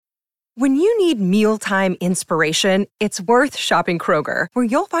When you need mealtime inspiration, it's worth shopping Kroger, where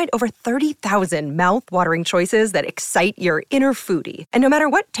you'll find over 30,000 mouth-watering choices that excite your inner foodie. And no matter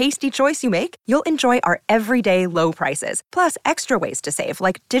what tasty choice you make, you'll enjoy our everyday low prices, plus extra ways to save,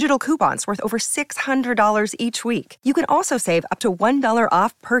 like digital coupons worth over $600 each week. You can also save up to $1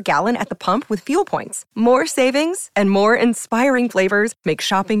 off per gallon at the pump with fuel points. More savings and more inspiring flavors make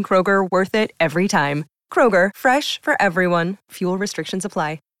shopping Kroger worth it every time. Kroger, fresh for everyone. Fuel restrictions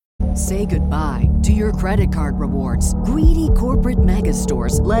apply. Say goodbye to your credit card rewards. Greedy corporate mega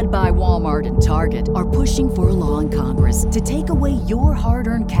stores, led by Walmart and Target, are pushing for a law in Congress to take away your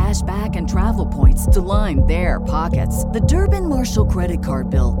hard-earned cash back and travel points to line their pockets. The Durbin-Marshall credit card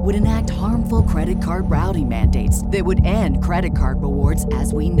bill would enact harmful credit card routing mandates that would end credit card rewards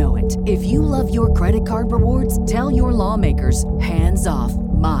as we know it. If you love your credit card rewards, tell your lawmakers, hands off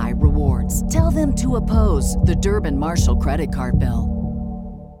my rewards. Tell them to oppose the Durbin-Marshall credit card bill.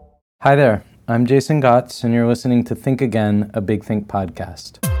 Hi there, I'm Jason Gotts, and you're listening to Think Again, a Big Think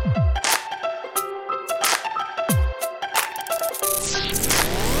podcast.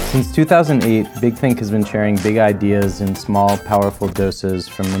 Since 2008, Big Think has been sharing big ideas in small, powerful doses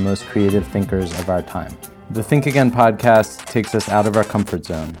from the most creative thinkers of our time. The Think Again podcast takes us out of our comfort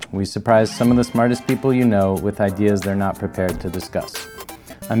zone. We surprise some of the smartest people you know with ideas they're not prepared to discuss.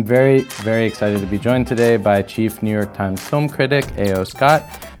 I'm very, very excited to be joined today by Chief New York Times film critic A.O. Scott,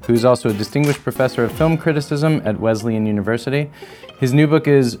 who's also a distinguished professor of film criticism at Wesleyan University. His new book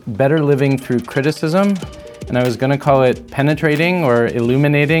is Better Living Through Criticism, and I was going to call it penetrating or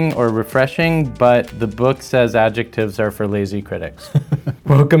illuminating or refreshing, but the book says adjectives are for lazy critics.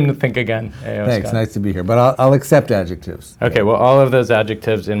 Welcome to Think Again, A.O. Thanks, Scott. nice to be here, but I'll accept adjectives. Okay, well, all of those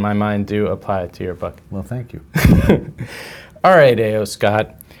adjectives in my mind do apply to your book. Well, thank you. All right, A.O.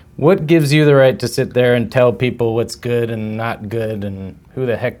 Scott. What gives you the right to sit there and tell people what's good and not good, and who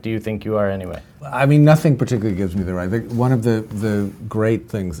the heck do you think you are anyway? I mean, nothing particularly gives me the right. One of the great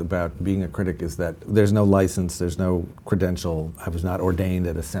things about being a critic is that there's no license, there's no credential. I was not ordained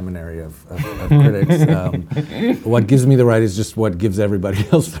at a seminary of critics. What gives me the right is just what gives everybody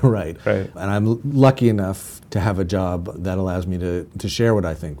else the right. Right. And I'm lucky enough to have a job that allows me to share what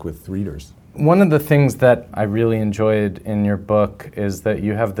I think with readers. One of the things that I really enjoyed in your book is that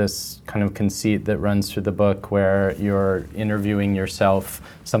you have this kind of conceit that runs through the book where you're interviewing yourself,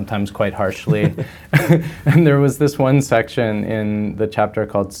 sometimes quite harshly. And there was this one section in the chapter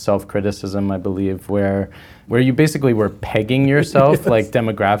called Self-Criticism, I believe, where you basically were pegging yourself, yes, like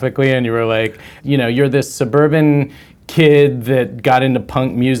demographically, and you were like, you know, you're this suburban kid that got into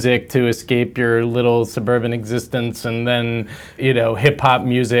punk music to escape your little suburban existence, and then, you know, hip-hop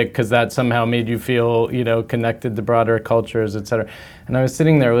music because that somehow made you feel, you know, connected to broader cultures, etc. And I was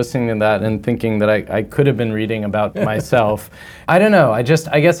sitting there listening to that and thinking that I could have been reading about myself. I don't know, I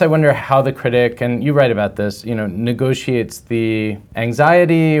guess I wonder how the critic, and you write about this, you know, negotiates the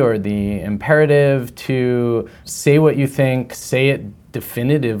anxiety or the imperative to say what you think, say it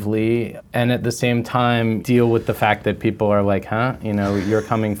definitively, and at the same time deal with the fact that people are like, huh, you know, you're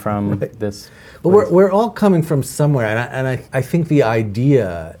coming from right. This. But we're all coming from somewhere, and I think the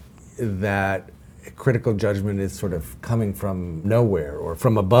idea that critical judgment is sort of coming from nowhere or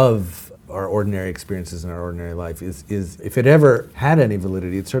from above our ordinary experiences in our ordinary life is if it ever had any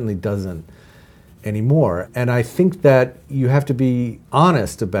validity, it certainly doesn't anymore. And I think that you have to be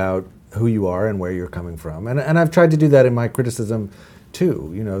honest about who you are and where you're coming from. And I've tried to do that in my criticism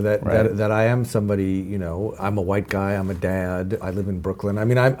too, you know, that I am somebody, you know, I'm a white guy, I'm a dad, I live in Brooklyn. I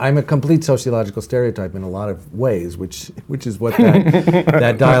mean, I'm a complete sociological stereotype in a lot of ways, which is what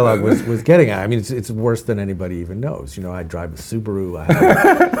that dialogue was getting at. I mean, it's worse than anybody even knows. You know, I drive a Subaru, I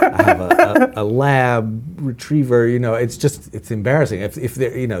have a lab retriever, you know, it's embarrassing. If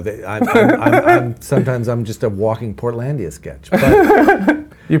there, you know, I'm sometimes I'm just a walking Portlandia sketch. But,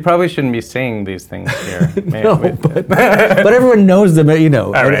 you probably shouldn't be saying these things here. No, but everyone knows them. You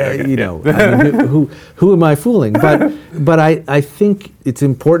know, right, okay, you know. I mean, who am I fooling? But I think it's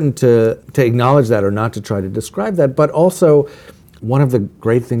important to acknowledge that, or not to try to describe that. But also, one of the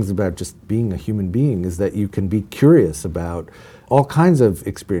great things about just being a human being is that you can be curious about all kinds of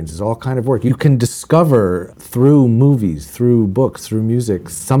experiences, all kind of work. You can discover through movies, through books, through music,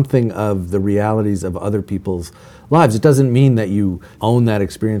 something of the realities of other people's lives. It doesn't mean that you own that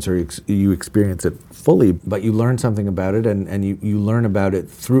experience or you experience it fully, but you learn something about it, and you learn about it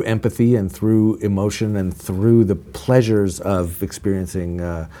through empathy and through emotion and through the pleasures of experiencing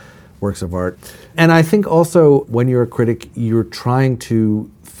works of art. And I think also when you're a critic, you're trying to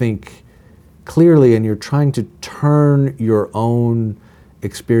think clearly, and you're trying to turn your own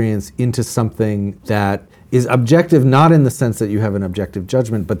experience into something that is objective not in the sense that you have an objective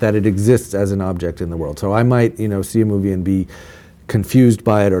judgment, but that it exists as an object in the world. So I might, see a movie and be confused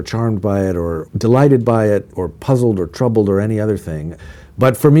by it or charmed by it or delighted by it or puzzled or troubled or any other thing.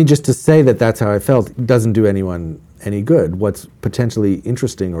 But for me, just to say that that's how I felt doesn't do anyone any good. What's potentially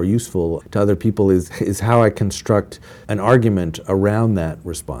interesting or useful to other people is how I construct an argument around that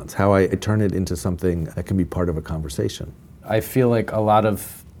response, how I turn it into something that can be part of a conversation. I feel like a lot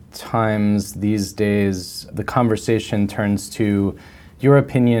of times these days the conversation turns to your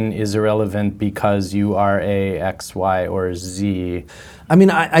opinion is irrelevant because you are a X, Y, or Z. I mean,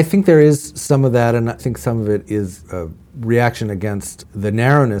 I think there is some of that, and I think some of it is a reaction against the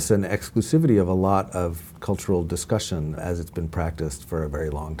narrowness and exclusivity of a lot of cultural discussion as it's been practiced for a very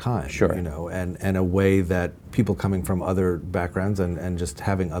long time. Sure. And a way that people coming from other backgrounds and just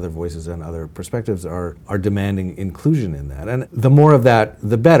having other voices and other perspectives are demanding inclusion in that. And the more of that,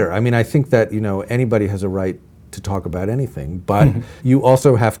 the better. I mean, I think that, anybody has a right to talk about anything, but you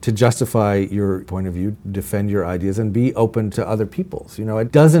also have to justify your point of view, defend your ideas, and be open to other people's.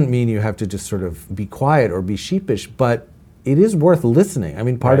 It doesn't mean you have to just sort of be quiet or be sheepish, but it is worth listening. I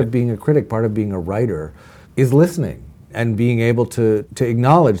mean, part of being a critic, part of being a writer is listening and being able to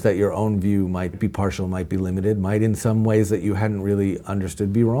acknowledge that your own view might be partial, might be limited, might in some ways that you hadn't really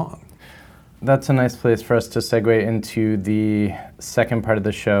understood be wrong. That's a nice place for us to segue into the second part of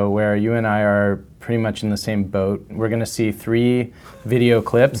the show where you and I are pretty much in the same boat. We're going to see 3 video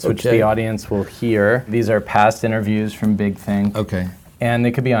clips, which the audience will hear. These are past interviews from Big Think. Okay. And they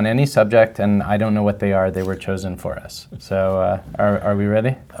could be on any subject, and I don't know what they are. They were chosen for us. So are we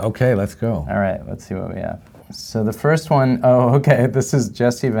ready? Okay, let's go. All right, let's see what we have. So the first one, this is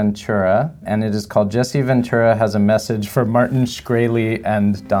Jesse Ventura, and it is called Jesse Ventura Has a Message for Martin Shkreli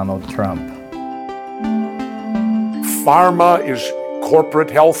and Donald Trump. Pharma is corporate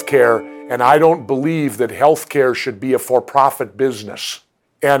healthcare, and I don't believe that healthcare should be a for-profit business.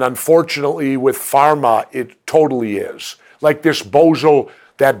 And unfortunately, with pharma, it totally is. Like this bozo,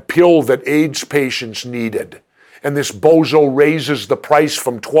 that pill that AIDS patients needed. And this bozo raises the price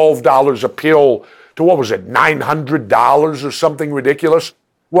from $12 a pill to, $900 or something ridiculous?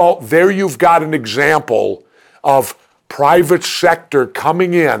 Well, there you've got an example of private sector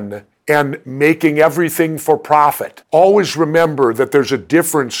coming in and making everything for profit. Always remember that there's a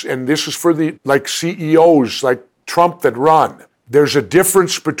difference, and this is for the CEOs like Trump that run. There's a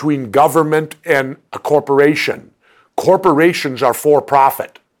difference between government and a corporation. Corporations are for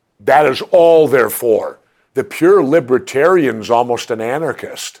profit. That is all they're for. The pure libertarian's almost an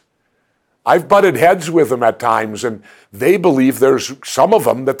anarchist. I've butted heads with them at times, and they believe some of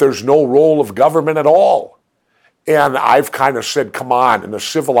them that there's no role of government at all. And I've kind of said, come on, in a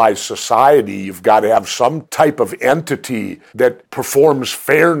civilized society, you've got to have some type of entity that performs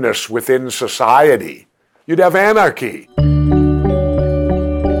fairness within society. You'd have anarchy.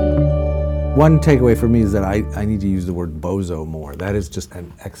 One takeaway for me is that I need to use the word bozo more. That is just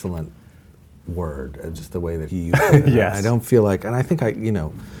an excellent word, just the way that he used it. Yes. I don't feel like, and I think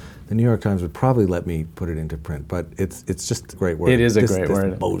the New York Times would probably let me put it into print, but it's just a great word. It is a great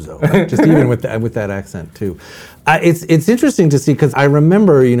word. Bozo, right? Just even with that accent too. It's interesting to see, because I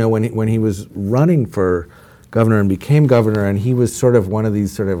remember when he was running for governor and became governor, and he was sort of one of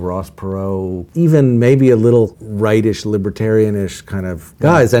these sort of Ross Perot, even maybe a little rightish, libertarianish kind of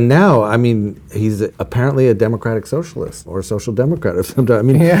guys. And now, I mean, he's apparently a democratic socialist or a social democrat of some type. I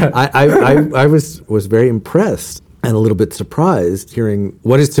mean, I was very impressed and a little bit surprised hearing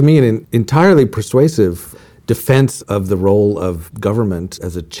what is to me an entirely persuasive defense of the role of government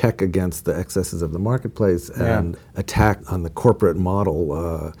as a check against the excesses of the marketplace and attack on the corporate model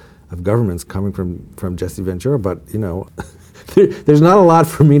of governments coming from Jesse Ventura. But, there's not a lot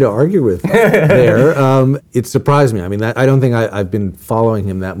for me to argue with there. It surprised me. I mean, I don't think I've been following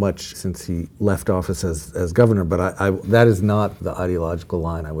him that much since he left office as governor, but that is not the ideological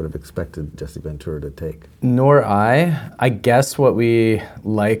line I would have expected Jesse Ventura to take. Nor I. I guess what we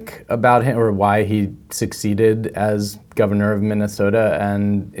like about him, or why he succeeded as governor of Minnesota,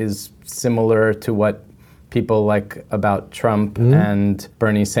 and is similar to what people like about Trump and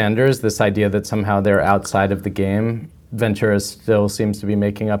Bernie Sanders, this idea that somehow they're outside of the game. Ventura still seems to be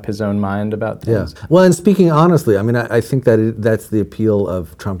making up his own mind about things. Yeah. Well, and speaking honestly, I mean, I think that's the appeal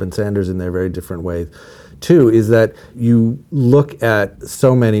of Trump and Sanders in their very different ways, too, is that you look at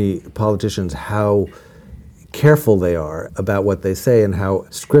so many politicians, how careful they are about what they say and how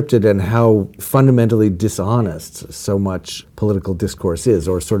scripted and how fundamentally dishonest so much political discourse is,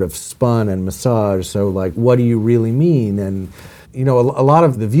 or sort of spun and massaged. So, like, what do you really mean? And You know, a lot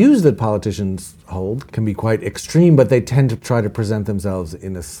of the views that politicians hold can be quite extreme, but they tend to try to present themselves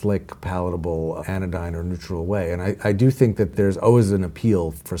in a slick, palatable, anodyne or neutral way. And I do think that there's always an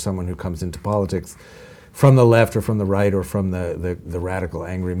appeal for someone who comes into politics from the left or from the right or from the radical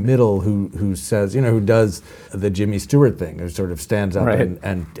angry middle who says, you know, who does the Jimmy Stewart thing, who sort of stands up right.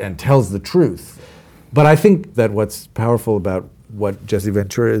 and tells the truth. But I think that what's powerful about what Jesse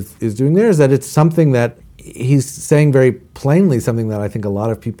Ventura is doing there is that it's something that he's saying very plainly, something that I think a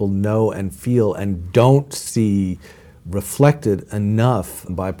lot of people know and feel and don't see reflected enough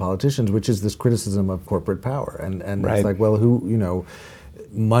by politicians, which is this criticism of corporate power. And right. It's like, well, who, you know,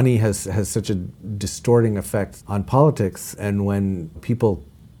 money has such a distorting effect on politics, and when people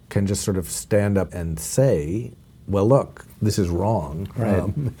can just sort of stand up and say, well, look, this is wrong,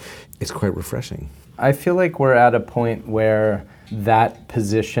 right. It's quite refreshing. I feel like we're at a point where that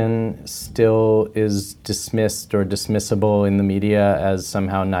position still is dismissed or dismissible in the media as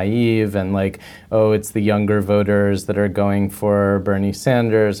somehow naive and like, oh, it's the younger voters that are going for Bernie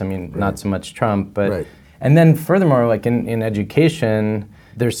Sanders. I mean, right. Not so much Trump, but... Right. And then furthermore, like in education,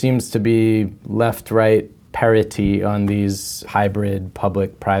 there seems to be left-right parity on these hybrid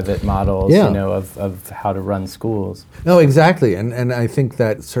public-private models, yeah. you know, of how to run schools. No, exactly. And I think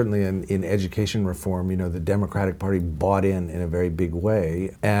that certainly in education reform, you know, the Democratic Party bought in a very big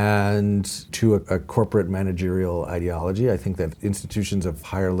way, and to a corporate managerial ideology. I think that institutions of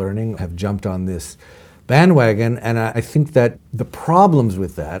higher learning have jumped on this bandwagon, and I think that the problems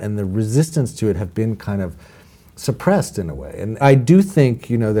with that and the resistance to it have been kind of suppressed in a way. And I do think,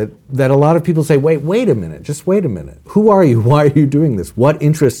 you know, that a lot of people say, wait a minute, just wait a minute. Who are you? Why are you doing this? What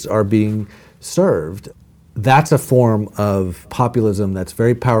interests are being served? That's a form of populism that's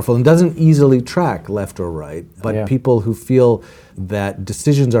very powerful and doesn't easily track left or right. But yeah. People who feel that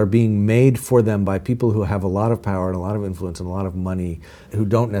decisions are being made for them by people who have a lot of power and a lot of influence and a lot of money, who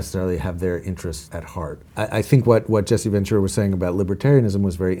don't necessarily have their interests at heart. I think what Jesse Ventura was saying about libertarianism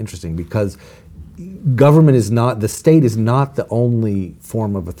was very interesting, because the state is not the only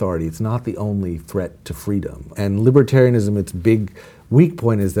form of authority. It's not the only threat to freedom. And libertarianism, its big weak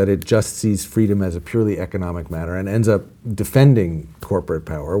point is that it just sees freedom as a purely economic matter and ends up defending corporate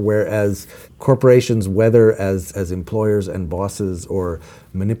power, whereas corporations, whether as employers and bosses or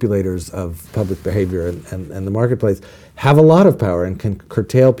manipulators of public behavior and the marketplace, have a lot of power and can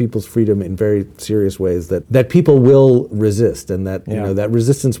curtail people's freedom in very serious ways that people will resist, and that you know that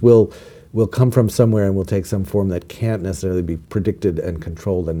resistance will come from somewhere and will take some form that can't necessarily be predicted and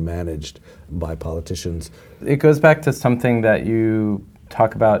controlled and managed by politicians. It goes back to something that you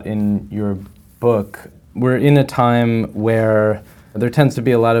talk about in your book. We're in a time where there tends to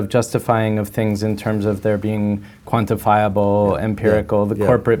be a lot of justifying of things in terms of there being quantifiable, empirical. The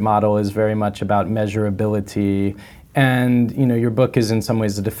corporate model is very much about measurability. And, you know, your book is in some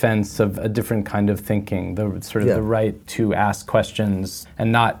ways a defense of a different kind of thinking, the sort of the right to ask questions,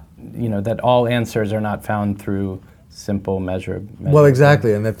 and not, you know, that all answers are not found through simple measure. Well,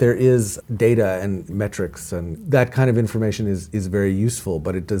 exactly, and that there is data and metrics, and that kind of information is very useful,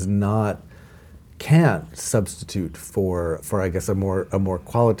 but it can't substitute for I guess a more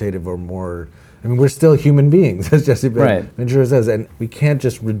qualitative or more. I mean, we're still human beings, as Jesse Ventura says, and we can't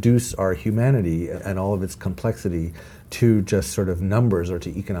just reduce our humanity and all of its complexity to just sort of numbers or to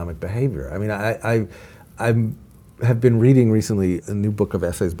economic behavior. I mean, I have been reading recently a new book of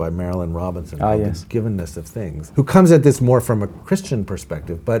essays by Marilyn Robinson called The Givenness of Things, who comes at this more from a Christian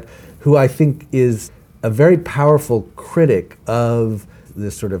perspective, but who I think is a very powerful critic of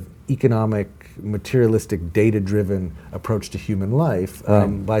this sort of economic, materialistic, data-driven approach to human life,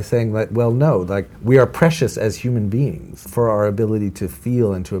 by saying that, well, no, like, we are precious as human beings for our ability to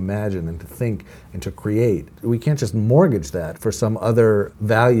feel and to imagine and to think and to create. We can't just mortgage that for some other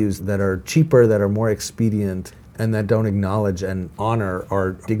values that are cheaper, that are more expedient, and that don't acknowledge and honor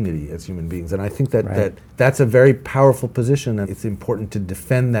our dignity as human beings. And I think that that's a very powerful position, and it's important to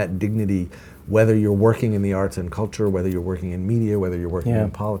defend that dignity, whether you're working in the arts and culture, whether you're working in media, whether you're working in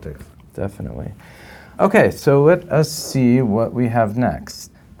politics. Definitely. Okay, so let us see what we have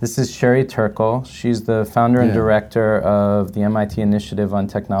next. This is Sherry Turkle. She's the founder and director of the MIT Initiative on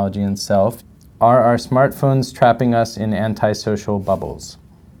Technology and Self. Are our smartphones trapping us in antisocial bubbles?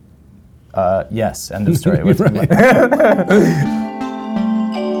 Yes, end of story.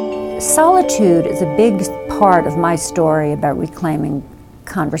 Solitude is a big part of my story about reclaiming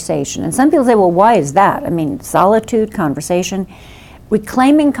conversation. And some people say, well, why is that? I mean, solitude, conversation.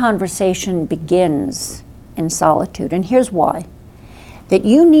 Reclaiming conversation begins in solitude, and here's why. That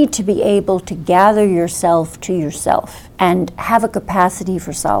you need to be able to gather yourself to yourself and have a capacity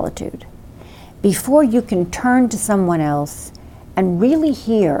for solitude before you can turn to someone else and really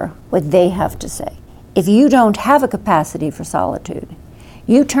hear what they have to say. If you don't have a capacity for solitude,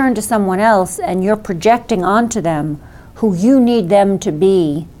 you turn to someone else and you're projecting onto them who you need them to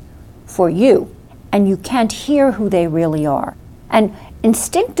be for you, and you can't hear who they really are. And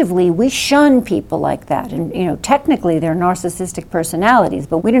instinctively, we shun people like that. And technically they're narcissistic personalities,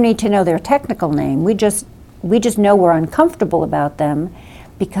 but we don't need to know their technical name. We just know we're uncomfortable about them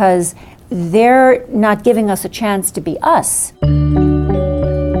because they're not giving us a chance to be us.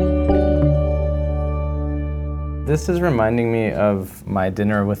 This is reminding me of My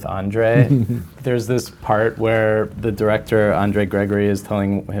Dinner with Andre. There's this part where the director, Andre Gregory, is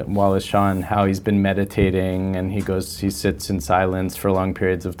telling Wallace Shawn how he's been meditating, and he sits in silence for long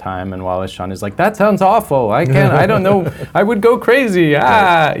periods of time, and Wallace Shawn is like, that sounds awful. I don't know, I would go crazy,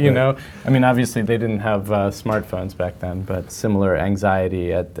 you know. I mean, obviously they didn't have smartphones back then, but similar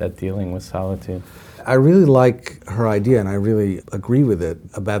anxiety at dealing with solitude. I really like her idea, and I really agree with it,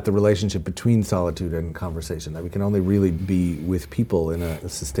 about the relationship between solitude and conversation, that we can only really be with people in a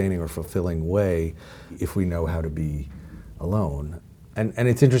sustaining or fulfilling way if we know how to be alone. And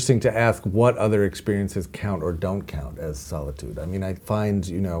it's interesting to ask what other experiences count or don't count as solitude. I mean, I find,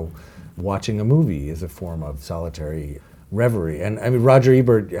 watching a movie is a form of solitary reverie. And I mean, Roger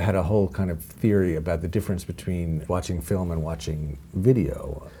Ebert had a whole kind of theory about the difference between watching film and watching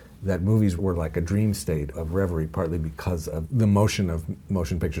video. That movies were like a dream state of reverie, partly because of the motion of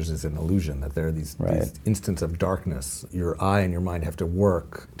motion pictures is an illusion, that there are these instants of darkness. Your eye and your mind have to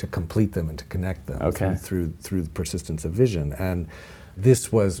work to complete them and to connect them through the persistence of vision. And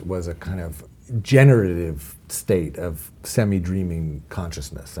this was a kind of generative state of semi-dreaming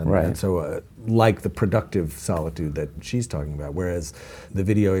consciousness. And so like the productive solitude that she's talking about, whereas the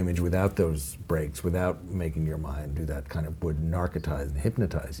video image without those breaks, without making your mind do that, kind of would narcotize and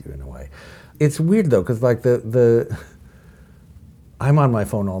hypnotize you in a way. It's weird though, because like I'm on my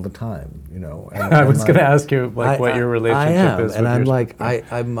phone all the time, And I was going to ask you what your relationship is. And I'm like,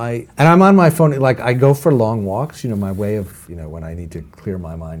 and I'm on my phone. Like I go for long walks. My way of when I need to clear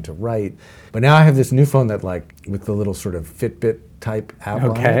my mind to write. But now I have this new phone that with the little sort of Fitbit type app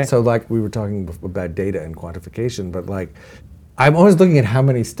on it. So we were talking about data and quantification, but I'm always looking at how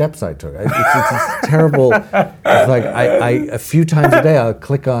many steps I took. It's terrible. It's like a few times a day I'll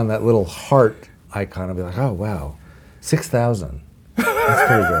click on that little heart icon and be like, oh wow, 6,000. That's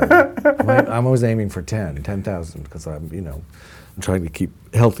pretty good. I'm always aiming for 10,000 because I'm trying to keep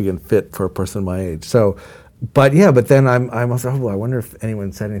healthy and fit for a person my age. So, but then I'm also, I wonder if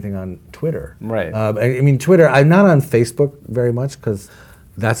anyone said anything on Twitter. Right. I mean, Twitter, I'm not on Facebook very much because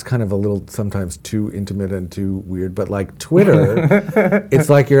that's kind of a little sometimes too intimate and too weird. But Twitter, it's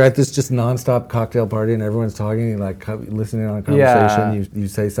like you're at this just nonstop cocktail party and everyone's talking, you're listening on a conversation, you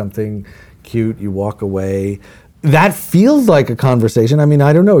say something cute, you walk away. That feels like a conversation. I mean,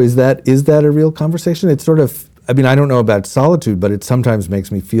 I don't know. Is that a real conversation? It's sort of, I mean, I don't know about solitude, but it sometimes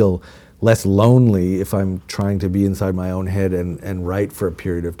makes me feel less lonely if I'm trying to be inside my own head and write for a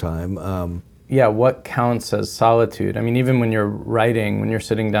period of time. What counts as solitude? I mean, even when you're writing, when you're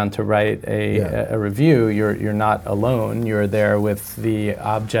sitting down to write a review, you're not alone. You're there with the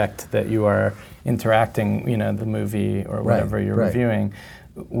object that you are interacting, the movie or whatever you're reviewing.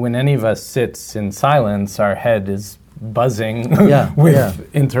 When any of us sits in silence, our head is buzzing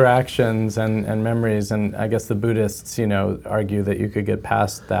with interactions and memories. And I guess the Buddhists, argue that you could get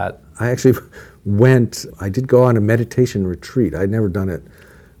past that. I actually I did go on a meditation retreat. I'd never done it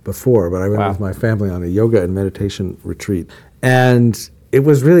before, but I went with my family on a yoga and meditation retreat. And it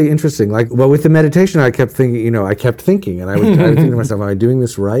was really interesting. With the meditation, I kept thinking, and I was thinking to myself, am I doing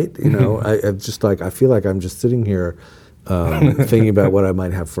this right? I feel like I'm just sitting here thinking about what I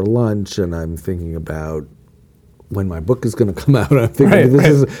might have for lunch, and I'm thinking about when my book is going to come out. I'm thinking,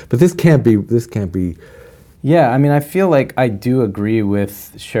 this can't be. Yeah, I mean, I feel like I do agree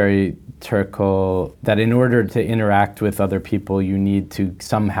with Sherry Turkle that in order to interact with other people, you need to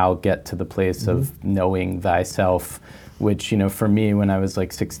somehow get to the place of knowing thyself, which, for me, when I was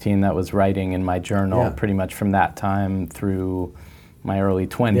 16, that was writing in my journal pretty much from that time through my early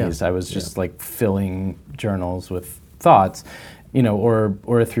 20s. I was just filling journals with thoughts,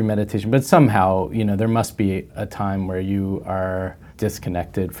 or through meditation. But somehow, there must be a time where you are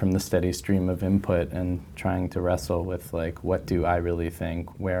disconnected from the steady stream of input and trying to wrestle with what do I really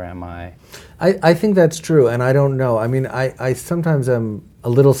think? Where am I? I think that's true, and I don't know. I mean, I sometimes am a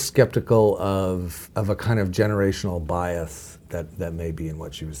little skeptical of a kind of generational bias that may be in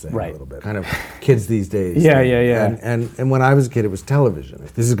what she was saying a little bit. Kind of kids these days. Yeah. And when I was a kid, it was television.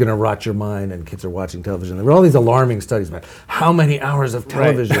 This is going to rot your mind, and kids are watching television. There were all these alarming studies about how many hours of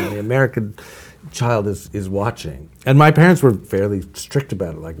television the American child is watching. And my parents were fairly strict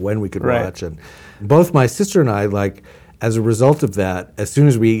about it, like when we could watch. And both my sister and I, like, as a result of that, as soon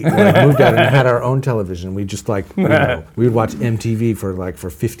as we moved out and had our own television, we just we would watch MTV for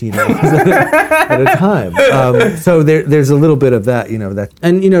 15 hours at a time. So there's a little bit of that, that.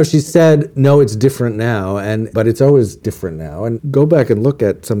 And she said, no, it's different now, but it's always different now. And go back and look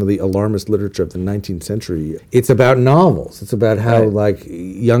at some of the alarmist literature of the 19th century. It's about novels. It's about how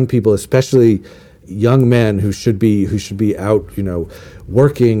young people, especially young men who should be out,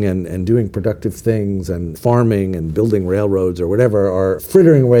 working and doing productive things and farming and building railroads or whatever, are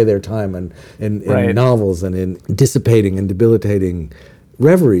frittering away their time in novels and in dissipating and debilitating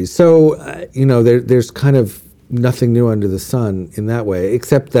reveries. So, there's kind of nothing new under the sun in that way,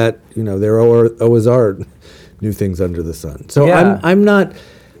 except that, there always are new things under the sun. So I'm not,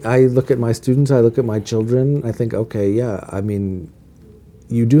 I look at my students, I look at my children, I think,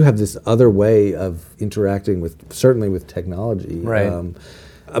 you do have this other way of interacting certainly with technology. Right.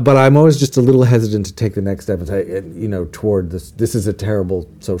 But I'm always just a little hesitant to take the next step and say, toward this. This is a terrible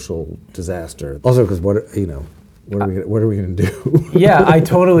social disaster. Also, because what are we going to do? Yeah, I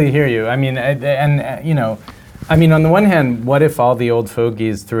totally hear you. I mean, on the one hand, what if all the old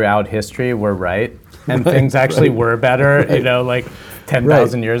fogies throughout history were right and things actually were better?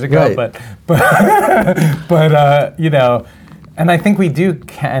 10,000 years ago. But and I think we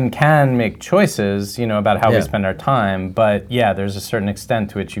can make choices, about how we spend our time. But there's a certain extent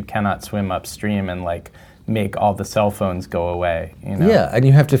to which you cannot swim upstream and make all the cell phones go away. Yeah, and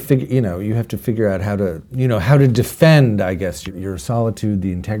you have to figure out how to defend, I guess, your solitude,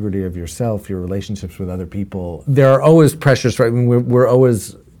 the integrity of yourself, your relationships with other people. There are always pressures, right? I mean, we're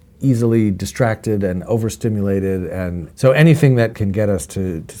always easily distracted and overstimulated, and so anything that can get us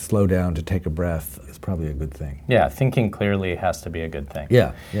to slow down, to take a breath, is probably a good thing. Yeah, thinking clearly has to be a good thing.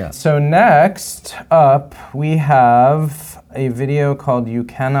 Yeah. So next up, we have a video called "You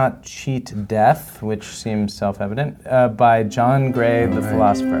Cannot Cheat Death," which seems self-evident, by John Gray, the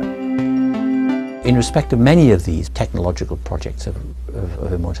philosopher. In respect of many of these technological projects of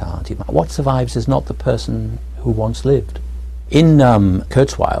immortality, what survives is not the person who once lived. In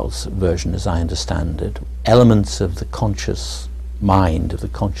Kurzweil's version, as I understand it, elements of the conscious mind, of the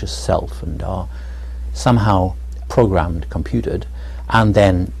conscious self, and are somehow programmed, computed, and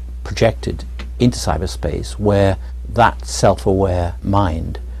then projected into cyberspace, where that self-aware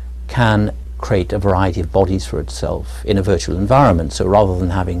mind can create a variety of bodies for itself in a virtual environment. So rather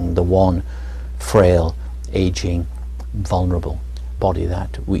than having the one frail, aging, vulnerable body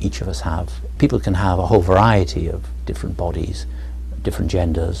that each of us have, people can have a whole variety of different bodies, different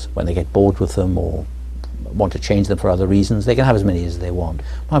genders. When they get bored with them or want to change them for other reasons, they can have as many as they want.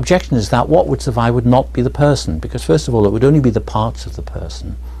 My objection is that what would survive would not be the person, because first of all, it would only be the parts of the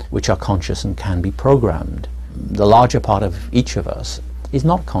person which are conscious and can be programmed. The larger part of each of us is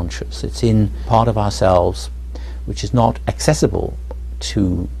not conscious. It's in part of ourselves which is not accessible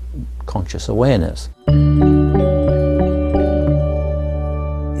to conscious awareness.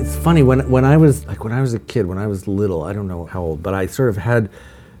 It's funny, when I was a kid, when I was little, I don't know how old, but I sort of had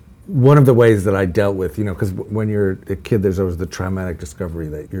one of the ways that I dealt with, because when you're a kid, there's always the traumatic discovery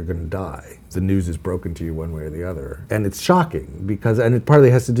that you're going to die. The news is broken to you one way or the other. And it's shocking and it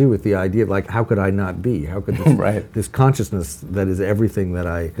partly has to do with the idea, how could I not be? How could this, this consciousness that is everything that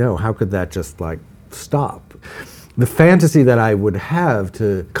I know, how could that just stop? The fantasy that I would have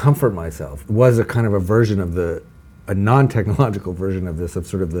to comfort myself was a kind of a version of a non-technological version of this, of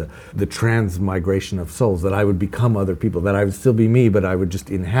sort of the transmigration of souls, that I would become other people, that I would still be me, but I would just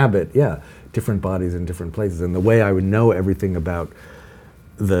inhabit, different bodies in different places. And the way I would know everything about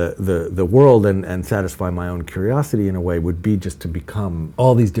the world and satisfy my own curiosity in a way would be just to become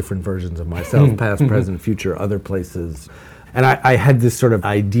all these different versions of myself, past, present, future, other places. And I had this sort of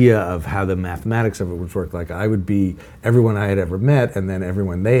idea of how the mathematics of it would work. I would be everyone I had ever met, and then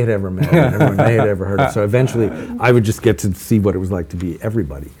everyone they had ever met, and everyone they had ever heard of. So eventually, I would just get to see what it was like to be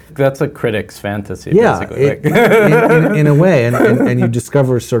everybody. That's a critic's fantasy, basically. In a way, and you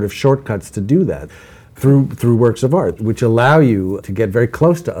discover sort of shortcuts to do that through works of art, which allow you to get very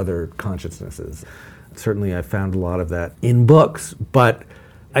close to other consciousnesses. Certainly, I found a lot of that in books, but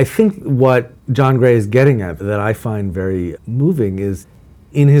I think what John Gray is getting at that I find very moving is,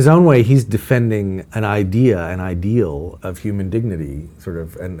 in his own way, he's defending an ideal of human dignity, sort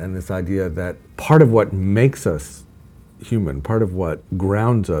of, and this idea that part of what makes us human, part of what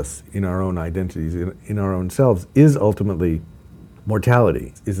grounds us in our own identities, in our own selves, is ultimately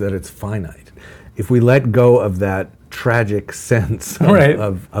mortality, is that it's finite. If we let go of that tragic sense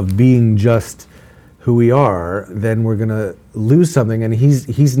of being just who we are, then we're going to lose something. And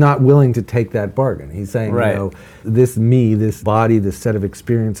he's not willing to take that bargain. He's saying, right. you know, this me, this body, this set of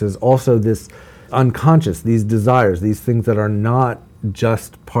experiences, also this unconscious, these desires, these things that are not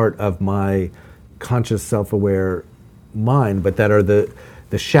just part of my conscious, self-aware mind, but that are the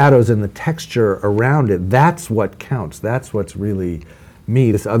shadows and the texture around it. That's what counts. That's what's really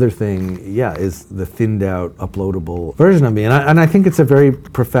me. This other thing, is the thinned out, uploadable version of me. And I think it's a very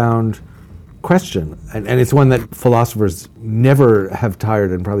profound question. And it's one that philosophers never have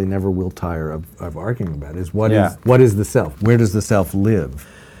tired and probably never will tire of arguing about, is what is the self? Where does the self live?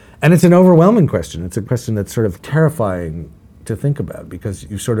 And it's an overwhelming question. It's a question that's sort of terrifying to think about, because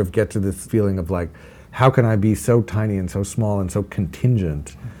you sort of get to this feeling of like, how can I be so tiny and so small and so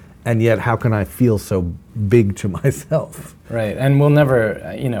contingent, and yet how can I feel so big to myself? Right, and we'll never,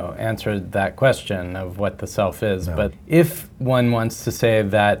 answer that question of what the self is. No. But if one wants to say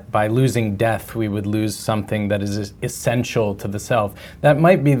that by losing death we would lose something that is essential to the self, that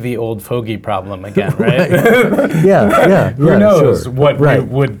might be the old fogey problem again, right? Who knows what we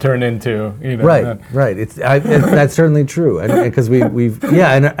would turn into? Right. That's certainly true, and because we've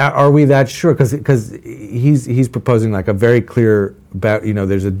and are we that sure? Because he's proposing like a very clear about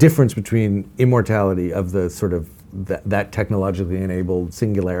there's a difference between immortality of the sort of that technologically enabled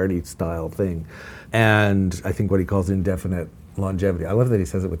singularity style thing, and I think what he calls indefinite longevity. I love that he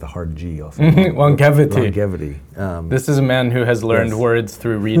says it with the hard G also. Longevity. This is a man who has learned words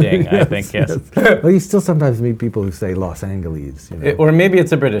through reading, I think, yes. Well, you still sometimes meet people who say Los Angeles. Or maybe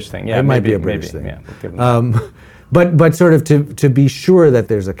it's a British thing. Yeah, it might be a British thing. Yeah, but sort of to be sure that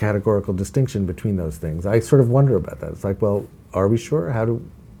there's a categorical distinction between those things, I sort of wonder about that. It's like, well, are we sure? How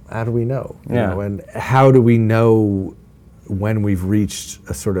do we know? And how do we know when we've reached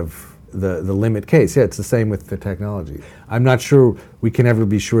a sort of the limit case? Yeah, it's the same with the technology. I'm not sure we can ever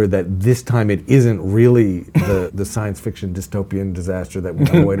be sure that this time it isn't really the science fiction dystopian disaster that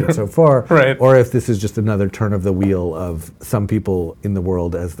we've avoided so far, right. Or if this is just another turn of the wheel of some people in the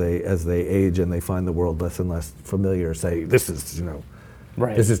world as they age and they find the world less and less familiar, say, this is,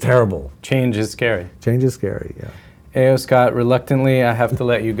 this is terrible. Change is scary. Change is scary, yeah. A.O. Scott, reluctantly, I have to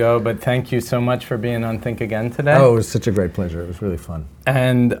let you go, but thank you so much for being on Think Again today. Oh, it was such a great pleasure. It was really fun.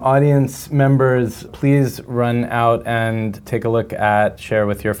 And audience members, please run out and take a look at, share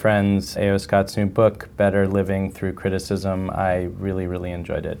with your friends, A.O. Scott's new book, Better Living Through Criticism. I really, really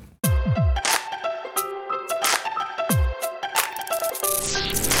enjoyed it.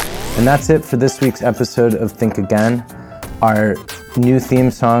 And that's it for this week's episode of Think Again. Our new theme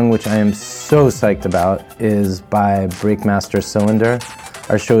song, which I am so psyched about, is by Breakmaster Cylinder.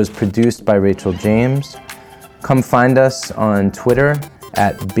 Our show is produced by Rachel James. Come find us on Twitter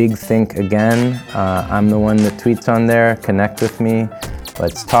at BigThinkAgain. I'm the one that tweets on there. Connect with me.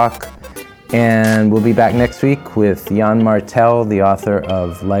 Let's talk. And we'll be back next week with Jan Martel, the author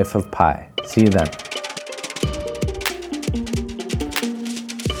of Life of Pi. See you then.